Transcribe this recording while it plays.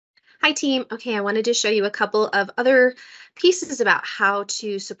Hi, team. Okay, I wanted to show you a couple of other pieces about how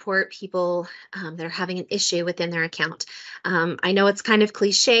to support people that are having an issue within their account. I know it's kind of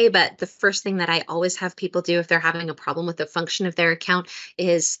cliche, but the first thing that I always have people do if they're having a problem with the function of their account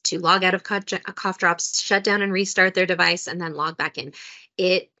is to log out of cough drops, shut down and restart their device, and then log back in.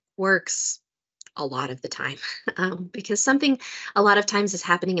 It works a lot of the time because something a lot of times is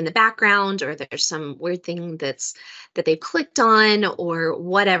happening in the background, or there's some weird thing that they've clicked on, or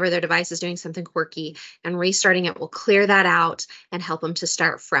whatever, their device is doing something quirky, and restarting it will clear that out and help them to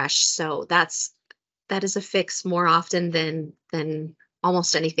start fresh. So that is a fix more often than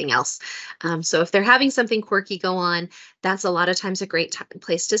almost anything else. So if they're having something quirky go on, that's a lot of times a great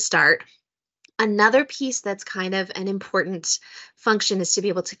place to start. Another piece that's kind of an important function is to be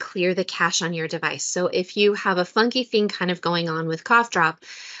able to clear the cache on your device. So if you have a funky thing kind of going on with CoughDrop,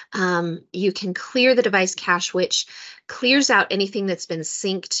 you can clear the device cache, which clears out anything that's been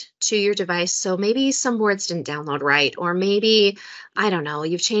synced to your device. So maybe some words didn't download right, or maybe, I don't know,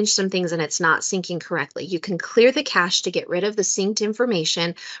 you've changed some things and it's not syncing correctly. You can clear the cache to get rid of the synced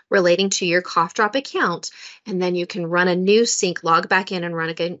information relating to your CoughDrop account, and then you can run a new sync, log back in and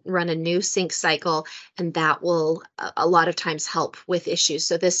run a new sync cycle, and that will a lot of times help with issues.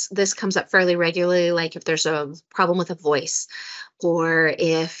 So this comes up fairly regularly, like if there's a problem with a voice, or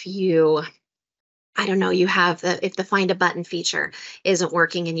if you, I don't know, you have if the find a button feature isn't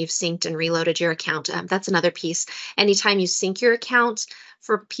working and you've synced and reloaded your account. That's another piece. Anytime you sync your account,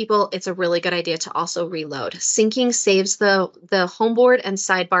 for people, it's a really good idea to also reload. Syncing saves the home board and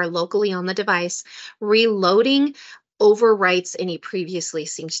sidebar locally on the device. Reloading overwrites any previously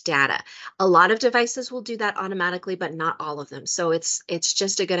synced data. A lot of devices will do that automatically, but not all of them. So it's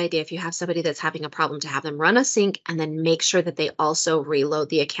just a good idea if you have somebody that's having a problem to have them run a sync and then make sure that they also reload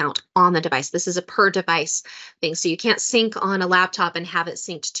the account on the device. This is a per device thing. So you can't sync on a laptop and have it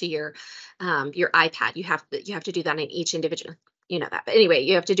synced to your iPad. You have to do that in each individual. You know that. But anyway,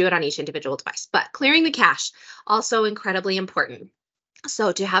 you have to do it on each individual device. But clearing the cache, also incredibly important.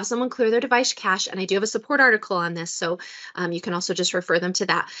 So to have someone clear their device cache, and I do have a support article on this, so you can also just refer them to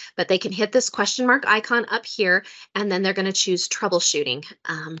that, but they can hit this question mark icon up here, and then they're going to choose troubleshooting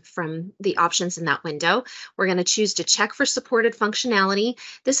from the options in that window. We're going to choose to check for supported functionality.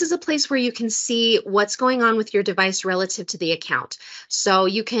 This is a place where you can see what's going on with your device relative to the account. So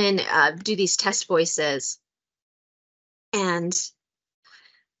you can do these test voices and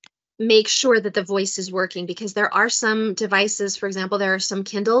make sure that the voice is working, because there are some devices, for example, there are some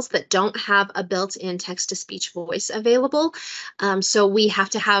Kindles that don't have a built-in text-to-speech voice available. So we have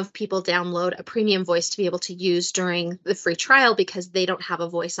to have people download a premium voice to be able to use during the free trial, because they don't have a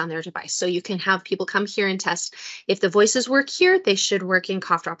voice on their device. So you can have people come here and test. If the voices work here, they should work in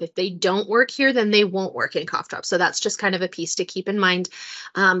CoughDrop. If they don't work here, then they won't work in CoughDrop. So that's just kind of a piece to keep in mind.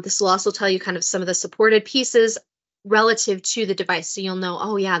 This will also tell you kind of some of the supported pieces relative to the device, so you'll know,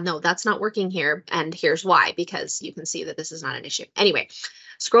 oh yeah, no, that's not working here, and here's why, because you can see that this is not an issue. Anyway,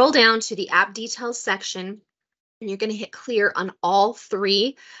 scroll down to the app details section, and you're going to hit clear on all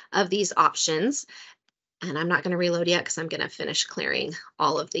three of these options. And I'm not going to reload yet because I'm going to finish clearing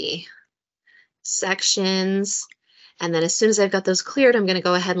all of the sections. And then as soon as I've got those cleared, I'm going to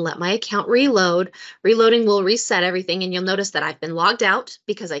go ahead and let my account reload. Reloading will reset everything, and you'll notice that I've been logged out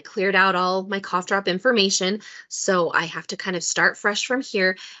because I cleared out all my CoughDrop information. So I have to kind of start fresh from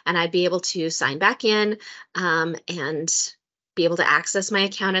here, and I'd be able to sign back in and be able to access my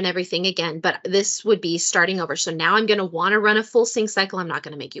account and everything again. But this would be starting over. So now I'm going to want to run a full sync cycle. I'm not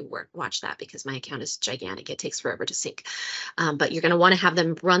going to make you watch that because my account is gigantic. It takes forever to sync. But you're going to want to have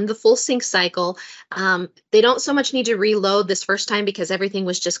them run the full sync cycle. They don't so much need to reload this first time because everything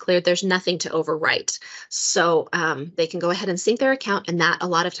was just cleared. There's nothing to overwrite. So they can go ahead and sync their account, and that a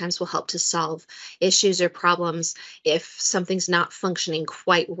lot of times will help to solve issues or problems if something's not functioning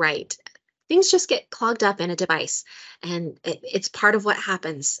quite right. Things just get clogged up in a device, and it's part of what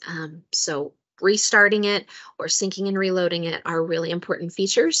happens. So restarting it or syncing and reloading it are really important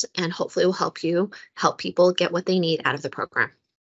features, and hopefully will help people get what they need out of the program.